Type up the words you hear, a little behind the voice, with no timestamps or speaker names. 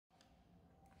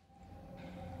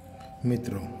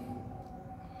મિત્રો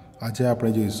આજે આપણે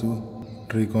જોઈશું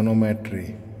ટ્રિગોનોમેટ્રી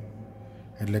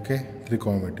એટલે કે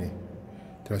ત્રિકોણમિતિ।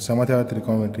 તો શેમાંથી આવે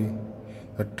ત્રિકોણમિતિ?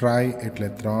 તો ટ્રાય એટલે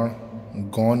 3,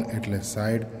 ગોન એટલે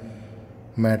સાઈડ,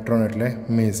 મેટ્રોન એટલે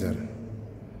મેઝર,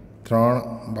 3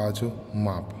 બાજુ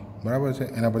માપ, બરાબર છે।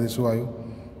 એના પછી શું આવ્યું?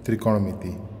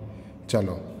 ત્રિકોણમિતિ।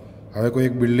 ચલો હવે કોઈ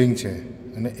એક બિલ્ડિંગ છે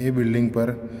અને એ બિલ્ડિંગ પર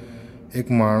એક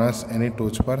માણસ એની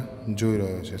ટોચ પર જોઈ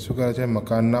રહ્યો છે। શું કરે છે?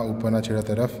 મકાનના ઉપરના છેડા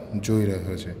તરફ જોઈ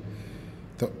રહ્યો છે।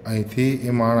 તો અહીંથી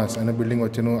એ માણસ અને બિલ્ડિંગ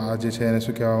વચ્ચેનું આ જે છે એને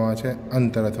શું કહેવામાં આવે છે?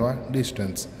 અંતર અથવા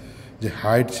ડિસ્ટન્સ। જે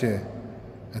હાઇટ છે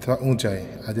અથવા ઊંચાઈ,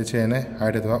 આ જે છે એને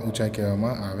હાઇટ અથવા ઊંચાઈ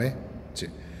કહેવામાં આવે છે।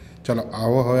 ચલો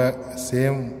આવો હવે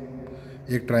સેમ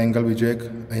એક ટ્રાયેંગલ બીજો એક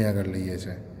અહીંયા આગળ લઈએ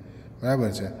છીએ,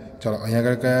 બરાબર છે। ચલો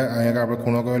અહીંયા આગળ આપણે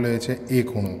ખૂણો કયો લઈએ છીએ? એ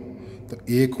ખૂણો। તો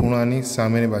એ ખૂણાની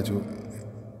સામેની બાજુ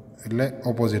એટલે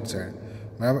ઓપોઝિટ સાઈડ,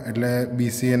 બરાબર। એટલે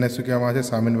બીસી એને શું કહેવામાં આવે છે?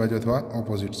 સામેની બાજુ અથવા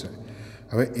ઓપોઝિટ સાઈડ।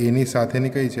 હવે એની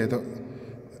સાથેની કઈ છે? તો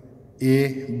એ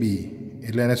બી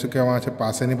એટલે એને શું કહેવામાં આવે છે?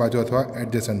 પાસેની બાજુ અથવા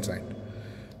એડજસન્ટ સાઈડ।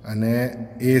 અને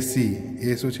એ સી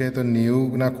એ શું છે? તો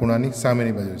 90ના ખૂણાની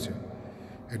સામેની બાજુ છે,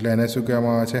 એટલે એને શું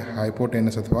કહેવામાં આવે છે?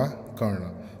 હાઇપોટેનસ અથવા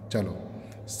કર્ણ। ચલો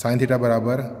સાઇન થીટા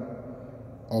બરાબર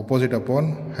ઓપોઝિટ અપોન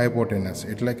હાઇપોટેનસ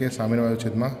એટલે કે સામેની બાજુ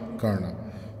છેદમાં કર્ણ।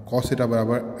 કોસ થીટા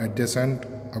બરાબર એડજસન્ટ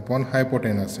અપોન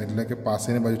હાઇપોટેનસ એટલે કે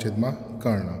પાસેની બાજુ છેદમાં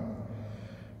કર્ણ।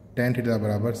 ટેન થીટા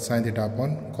બરાબર sine theta upon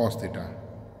cos theta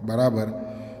બરાબર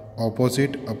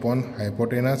ઓપોઝિટ અપોન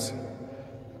હાઇપોટેનસ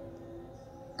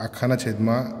આખાના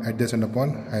છેદમાં એડજસન્ટ અપોન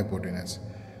હાઇપોટેનસ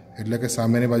એટલે કે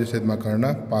સામેની બાજુ છેદમાં કર્ણ,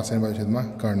 પાસેની બાજુ છેદમાં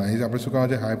કર્ણ। અહીં આપણે શું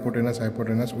કહેવાનું છે?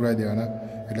 હાઇપોટેનસ ઉડાવી દેવાના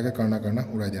એટલે કે કર્ણ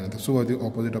ઉડાવી દેવાના। તો શું વધ્યું?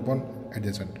 ઓપોઝિટ અપોન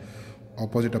એડજસન્ટ,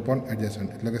 ઓપોઝિટ અપોન એડજસન્ટ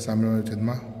એટલે કે સામેની બાજુ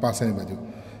છેદમાં પાસેની બાજુ,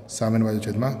 સામેની બાજુ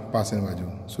છેદમાં પાસેની બાજુ।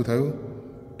 શું થયું?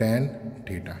 Ten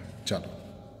theta. ચાલો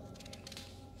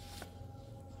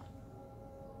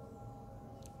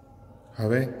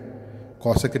હવે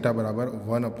કોસેક થીટા બરાબર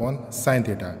 1 અપોન સાઇન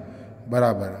થીટા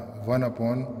બરાબર 1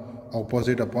 અપોન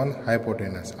ઓપોઝિટ અપોન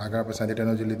હાઇપોટેનસ। આગળ આપણે સાઇન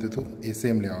થીટાનું જે લીધું હતું એ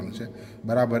સેમ લેવાનું છે,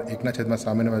 બરાબર 1ના છેદમાં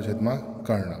સામેની બાજુ છેદમાં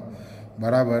કર્ણ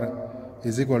બરાબર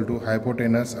is equal to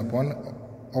હાઇપોટેનસ upon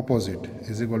opposite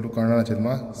is equal to કર્ણના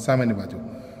છેદમાં સામેની બાજુ।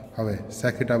 હવે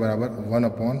સેક થીટા બરાબર 1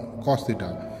 અપોન કોસ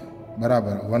થીટા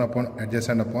બરાબર 1 અપોન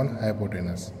એડજસન્ટ અપોન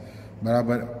હાઇપોટેનસ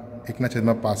બરાબર 1ના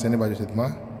છેદમાં પાસેની બાજુ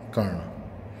છેદમાં કર્ણ।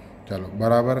 ચાલો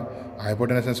બરાબર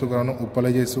હાઇપોટેનસને શું કરવાનું? ઉપર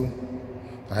લઈ જઈશું,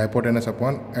 હાઇપોટેનસ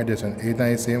અપોન એડજસન્ટ એ રીતના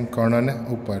અહીં સેમ કર્ણને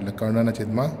ઉપર એટલે કર્ણના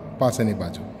છેદમાં પાસેની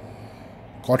બાજુ।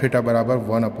 કોટ થીટા બરાબર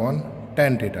 1 અપોન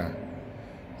ટેન થીટા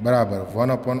બરાબર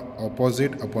 1 અપોન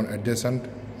ઓપોઝિટ અપોન એડજસન્ટ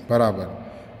બરાબર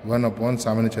 1 અપોન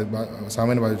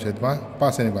સામેની બાજુ છેદમાં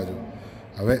પાસેની બાજુ।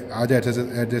 હવે આ જે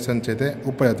એડજસન્ટ છે તે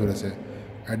ઉપર જતું રહેશે,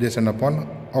 એડજસન્ટ અપોન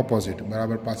ઓપોઝિટ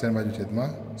બરાબર પાસેની બાજુ છેદમાં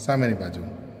સામેની બાજુ,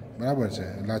 બરાબર છે।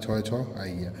 એટલે આ 6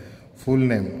 આવી ગયા। ફૂલ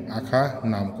નેમ આખા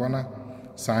નામ કોના?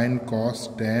 સાઇન, કોસ,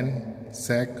 ટેન,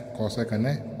 સેક, કોસેક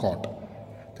અને કોટ।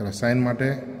 ચલો સાઇન માટે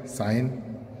સાઇન,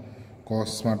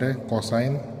 કોસ માટે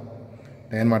કોસાઇન,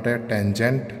 ટેન માટે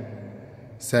ટેન્જન્ટ,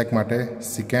 સેક માટે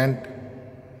સિકેન્ટ,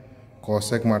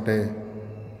 કોસેક માટે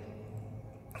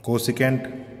કોસિકેન્ટ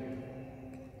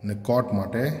અને કોટ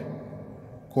માટે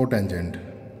કોટેન્જન્ટ।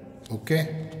 ઓકે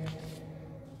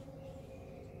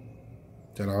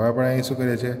ચલો હવે આપણે અહીં શું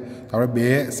કરીએ છીએ? તો આપણે બે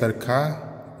સરખા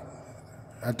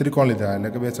ત્રિકોણ લીધા એટલે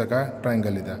કે બે સરખા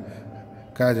ટ્રાયેંગલ લીધા,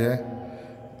 કયા છે?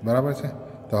 બરાબર છે।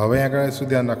 તો હવે અહીં આગળ શું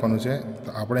ધ્યાન રાખવાનું છે? તો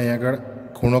આપણે અહીં આગળ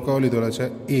ખૂણો કયો લીધેલો છે?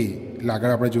 એ, એટલે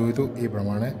આગળ આપણે જોયું હતું એ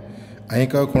પ્રમાણે અહીં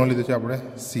કયો ખૂણો લીધો છે આપણે?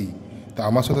 સી। તો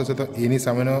આમાં શું થશે? તો એની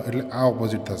સામેનો એટલે આ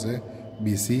ઓપોઝિટ થશે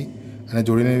બીસી, અને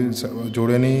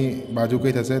જોડેની બાજુ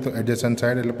કઈ થશે? તો એડજસન્ટ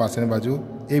સાઈડ એટલે પાસેની બાજુ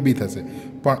એ બી થશે।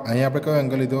 પણ અહીં આપણે કયો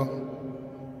એંગલ લીધો?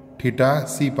 થીટા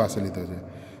સી પાસે લીધો છે,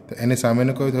 તો એની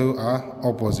સામેનું કયું થયું? આ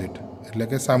ઓપોઝિટ એટલે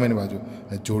કે સામેની બાજુ,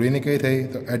 અને જોડીની કઈ થઈ?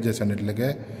 તો એડજસન્ટ એટલે કે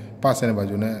પાસેની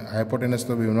બાજુ, ને હાઇપોટેનસ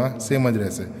તો બેમાં સેમ જ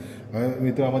રહેશે। હવે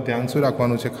મિત્રો આમાં ધ્યાન શું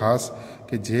રાખવાનું છે ખાસ?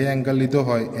 કે જે એંગલ લીધો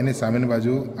હોય એની સામેની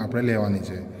બાજુ આપણે લેવાની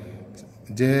છે,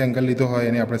 જે એંગલ લીધો હોય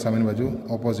એની આપણે સામેની બાજુ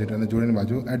ઓપોઝિટ અને જોડીની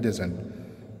બાજુ એડજસન્ટ,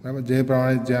 બરાબર। જે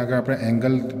પ્રમાણે જ્યાં આગળ આપણે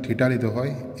એંગલ થીટા લીધો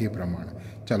હોય એ પ્રમાણે।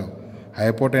 ચલો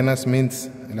હાઇપોટેનસ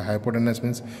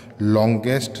means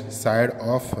longest side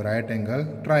of right angle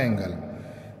triangle,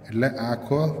 એટલે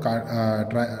આખો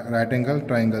રાઇટ એંગલ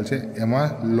ટ્રાયેંગલ છે એમાં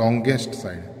longest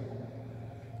side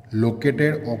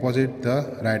located opposite the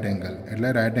right angle એટલે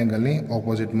રાઇટ એંગલની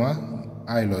ઓપોઝિટમાં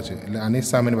આવેલો છે, એટલે આની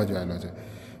સામેની બાજુ આવેલો છે।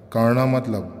 કર્ણ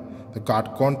મતલબ તો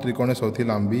કાટકોણ ત્રિકોણની સૌથી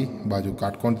લાંબી બાજુ,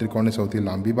 કાટકોણ ત્રિકોણની સૌથી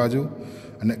લાંબી બાજુ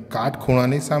અને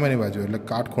કાટખૂણાની સામેની બાજુ એટલે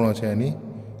કાટખૂણો છે એની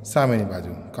સામેની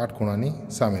બાજુ, કાટખૂણાની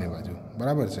સામેની બાજુ,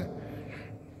 બરાબર છે।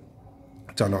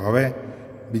 ચાલો હવે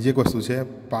બીજી એક વસ્તુ છે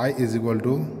પાઈ is equal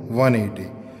to 180,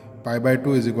 pi by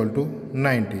 2 is equal to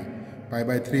 90, pi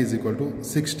by 3 is equal to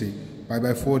 60, pi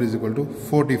by 4 is equal to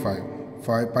 45,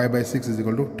 pi by 6 is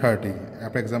equal to 30.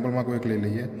 આપણે એક્ઝામ્પલમાં કોઈક લઈ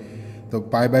લઈએ તો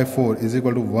pi by 4 is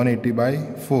equal to 180 by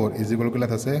 4 is equal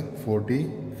કેટલા થશે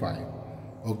 45.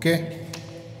 Okay,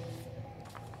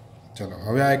 ચલો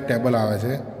હવે આ એક ટેબલ આવે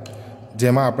છે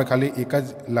જેમાં આપણે ખાલી એક જ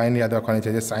લાઈન યાદ રાખવાની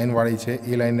છે, જે સાઇનવાળી છે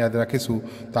એ લાઈન યાદ રાખીશું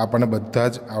તો આપણને બધા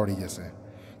જ આવડી જશે.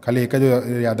 ખાલી એક જ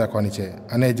યાદ રાખવાની છે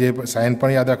અને જે સાઇન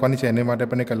પણ યાદ રાખવાની છે એને માટે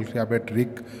પણ એક આપણે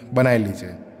ટ્રીક બનાવેલી છે.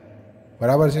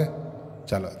 બરાબર છે.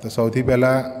 ચાલો તો સૌથી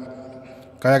પહેલાં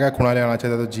કયા કયા ખૂણા લેવાના છે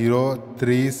તો 0,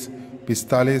 30,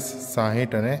 45,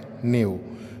 60 અને 90.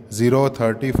 0,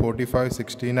 30, 45,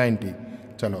 60, 90.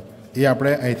 ચલો એ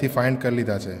આપણે અહીંથી ફાઇન્ડ કરી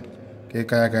લીધા છે કે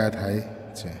કયા કયા થાય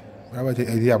છે. બરાબર છે,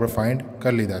 અહીંથી આપણે ફાઇન્ડ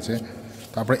કરી લીધા છે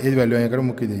તો આપણે એ જ વેલ્યુ અહીં આગળ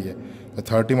મૂકી દઈએ. તો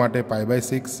 30 માટે પાઈ બાય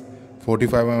 6,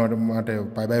 45 માટે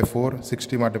પાઈ બાય 4,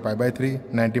 60 માટે પાઈ બાય 3,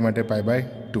 90 માટે પાઈ બાય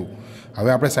 2. હવે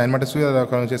આપણે સાઇન માટે શું યાદ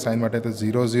રાખવાનું છે? સાઇન માટે તો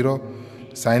 0, 0,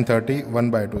 સાઇન 30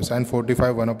 1/2, સાઇન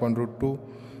 45 1/√2,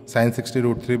 સાઇન 60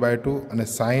 √3/2 અને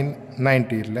સાઇન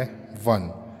 90 એટલે 1.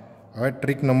 હવે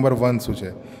ટ્રીક નંબર 1 શું છે?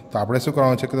 તો આપણે શું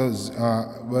કરવાનું છે કે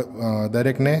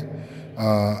દરેકને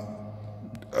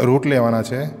રૂટ લેવાના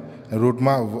છે.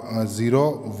 રૂટમાં 0,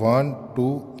 1,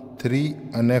 2, 3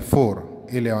 અને 4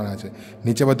 એ લેવાના છે.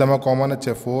 નીચે બધામાં કોમન જ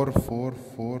છે 4, 4,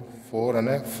 4, 4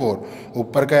 અને 4.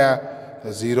 ઉપર કયા?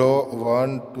 0,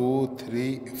 1, 2,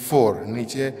 3, 4.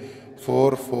 નીચે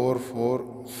 4, 4, 4,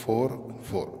 4,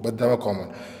 4 બધામાં કોમન.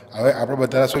 હવે આપણે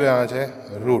બધાના શું લેવાના છે?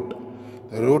 રૂટ.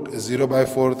 રૂટ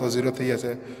 0/4 તો 0 થઈ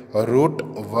જશે. રૂટ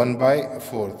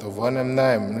 1/4 તો 1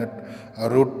 એમના એમ.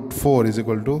 Route 4 is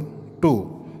equal to 2.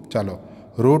 ચાલો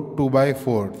રૂટ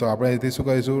 2/4 તો આપણે અહીંથી શું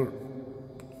કરીશું?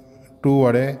 2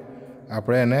 વડે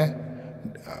આપણે એને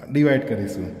ડિવાઈડ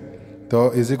કરીશું તો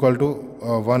is equal to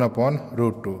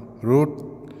 1/√2. Route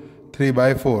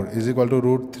 3/4 is equal to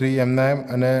route 3 એમના એમ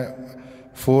અને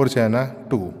 4 છે એના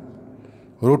 2.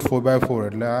 રૂટ 4/4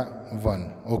 એટલે આ 1.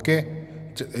 ઓકે,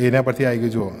 એના પરથી આવી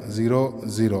ગયું જુઓ 0,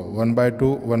 0,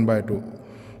 1/2, 1/2,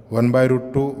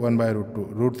 1/√2, 1/√2,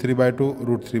 રૂટ 3/2,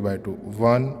 રૂટ 3/2,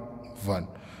 1, 1.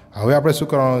 હવે આપણે શું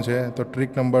કરવાનું છે? તો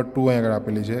ટ્રીક નંબર 2 અહીં આગળ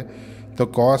આપેલી છે. તો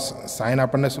કોસ સાઇન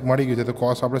આપણને મળી ગયું છે તો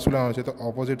કોસ આપણે શું લેવાનું છે? તો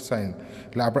ઓપોઝિટ સાઇન.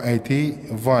 એટલે આપણે અહીંથી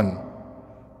 1,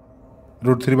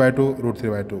 રૂટ 3/2, રૂટ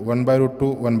 3/2,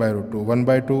 1/√2, 1/√2,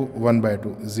 1/2,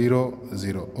 1/2, 0,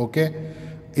 0. ઓકે,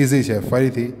 ઇઝી છે.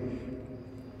 ફરીથી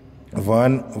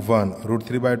 1, 1, રૂટ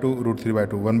 3/2, રૂટ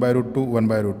 3/2, 1/√2,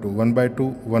 1/√2, 1/2,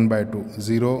 1/2,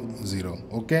 0, 0.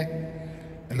 ઓકે,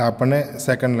 એટલે આપણને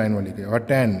સેકન્ડ લાઈન મળી ગઈ. હવે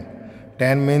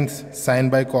 10 મીન્સ સાઇન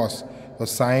બાય કોસ. તો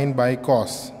સાઇન બાય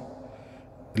કોસ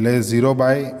એટલે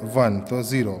 0/1 તો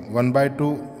 0,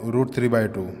 1/2 રૂટ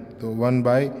 3/2 તો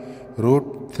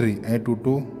 1/√3. અહીં 2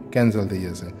 2 કેન્સલ થઈ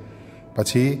જશે.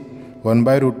 પછી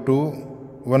 1/√2,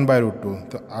 1/√2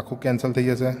 તો આખું કેન્સલ થઈ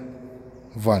જશે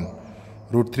 1.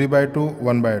 Route 3/2,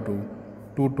 1/2,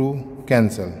 2 2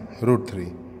 cancel, route 3.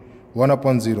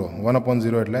 1/0,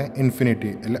 1/0 એટલે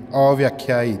ઇન્ફિનિટી એટલે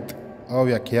અવ્યાખ્યાયિત.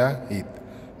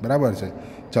 બરાબર છે.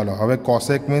 ચાલો હવે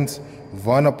કોસેક મીન્સ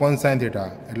 1/sin θ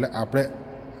એટલે આપણે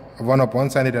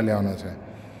 1/sin θ લેવાનો છે.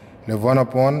 એટલે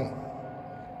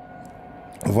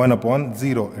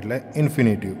 1/0 એટલે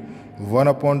ઇન્ફિનિટિવ.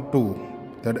 1/2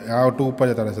 તો આ 2 ઉપર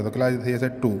જતા રહેશે તો કેટલા થઈ જશે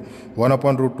 2.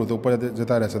 1/√2 તો ઉપર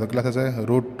જતા રહેશે તો કેટલા થશે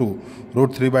 √2.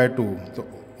 રૂટ 3/2 તો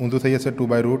ઊંધું થઈ જશે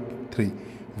 2/√3.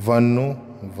 1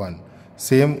 1.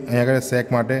 સેમ અહીંયા આગળ સેક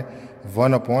માટે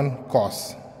 1/cos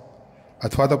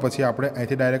અથવા તો પછી આપણે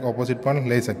અહીંથી ડાયરેક્ટ ઓપોઝિટ પણ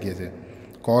લઈ શકીએ છીએ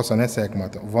કોસ અને સેકમાં.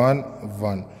 તો 1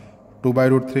 1,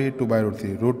 2/√3,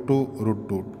 2/√3, √2,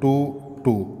 √2, 2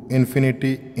 2,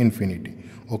 ઇન્ફિનિટી.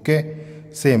 ઓકે,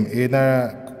 સેમ એના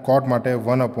કોટ માટે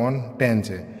 1/10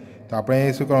 છે તો આપણે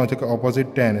અહીં શું કરવાનું છે કે ઓપોઝિટ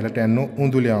 10 એટલે 10નું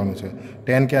ઊંધું લેવાનું છે.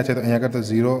 10 ક્યાં છે? તો અહીંયા આગળ તો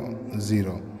 0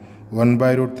 0,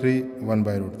 1/√3,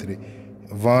 1/√3,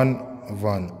 1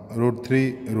 1, √3,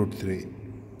 √3,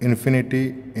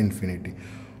 ઇન્ફિનિટી.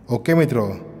 ઓકે મિત્રો,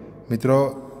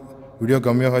 વિડીયો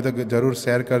ગમ્યો હોય તો જરૂર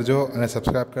શેર કરજો અને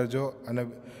સબસ્ક્રાઈબ કરજો અને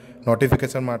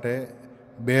નોટિફિકેશન માટે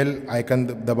બેલ આઇકન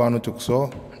દબાવવાનું ચૂકશો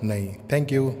નહીં. Thank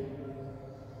you.